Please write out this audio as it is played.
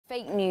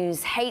Fake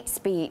news, hate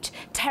speech,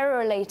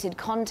 terror-related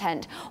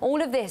content,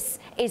 all of this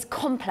is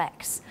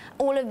complex.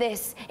 All of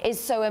this is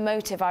so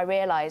emotive, I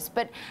realize.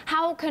 But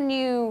how can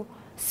you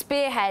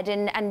spearhead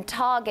and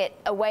target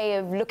a way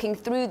of looking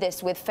through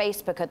this with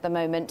Facebook at the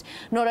moment,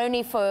 not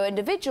only for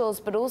individuals,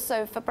 but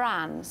also for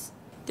brands?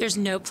 There's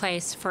no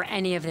place for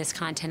any of this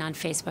content on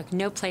Facebook,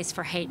 no place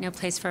for hate, no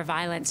place for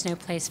violence, no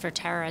place for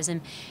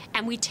terrorism.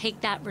 And we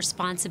take that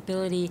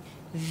responsibility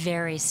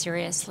very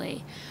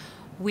seriously.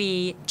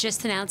 We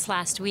just announced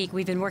last week,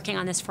 we've been working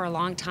on this for a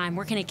long time.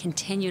 We're going to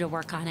continue to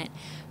work on it.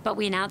 But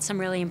we announced some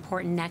really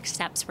important next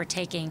steps we're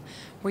taking.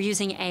 We're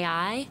using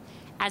AI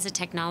as a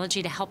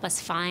technology to help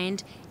us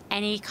find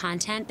any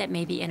content that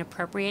may be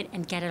inappropriate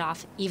and get it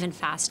off even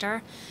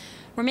faster.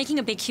 We're making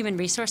a big human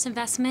resource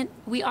investment.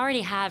 We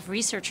already have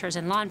researchers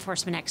and law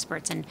enforcement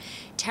experts and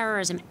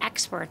terrorism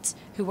experts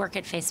who work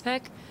at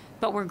Facebook,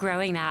 but we're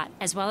growing that,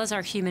 as well as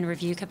our human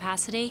review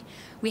capacity.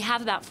 We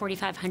have about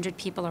 4,500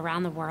 people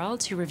around the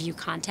world who review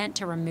content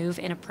to remove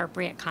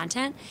inappropriate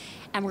content,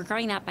 and we're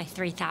growing that by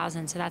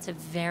 3,000, so that's a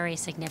very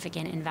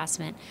significant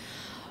investment.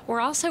 We're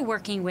also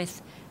working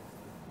with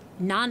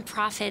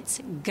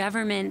nonprofits,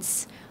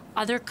 governments,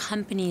 other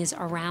companies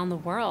around the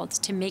world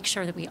to make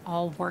sure that we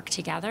all work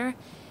together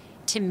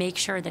to make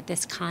sure that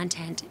this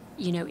content,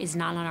 is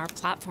not on our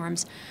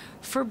platforms.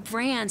 For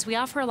brands, we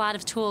offer a lot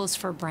of tools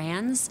for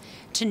brands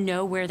to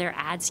know where their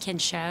ads can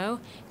show,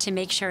 to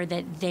make sure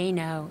that they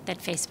know that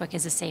Facebook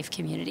is a safe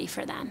community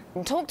for them.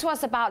 Talk to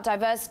us about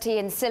diversity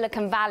in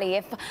Silicon Valley.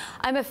 If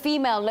I'm a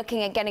female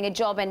looking at getting a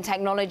job in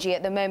technology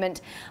at the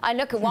moment, I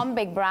look at one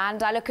big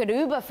brand, I look at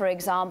Uber, for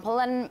example,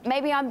 and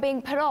maybe I'm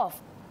being put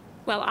off.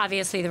 Well,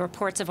 obviously, the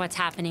reports of what's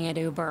happening at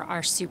Uber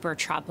are super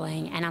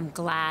troubling, and I'm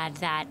glad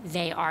that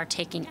they are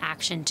taking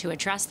action to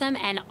address them,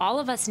 and all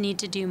of us need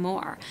to do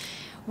more.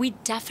 We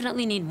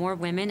definitely need more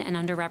women and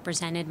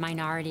underrepresented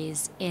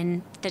minorities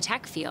in the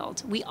tech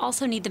field. We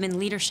also need them in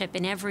leadership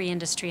in every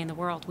industry in the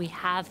world. We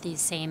have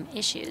these same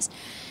issues.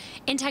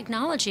 In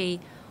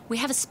technology, we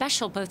have a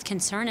special both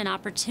concern and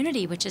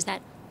opportunity, which is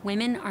that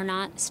women are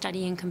not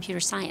studying computer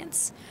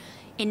science.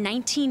 In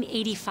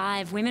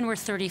 1985, women were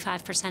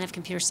 35% of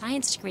computer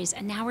science degrees,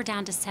 and now we're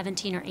down to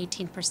 17 or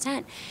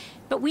 18%.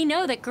 But we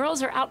know that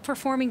girls are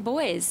outperforming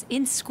boys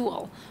in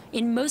school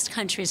in most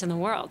countries in the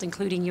world,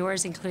 including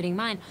yours, including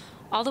mine,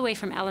 all the way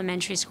from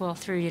elementary school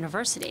through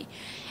university.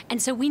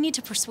 And so we need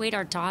to persuade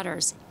our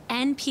daughters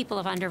and people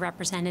of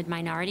underrepresented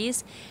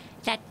minorities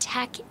that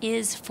tech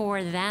is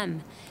for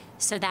them,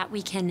 so that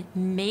we can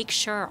make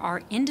sure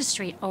our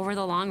industry over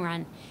the long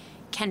run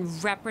can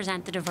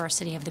represent the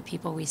diversity of the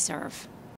people we serve.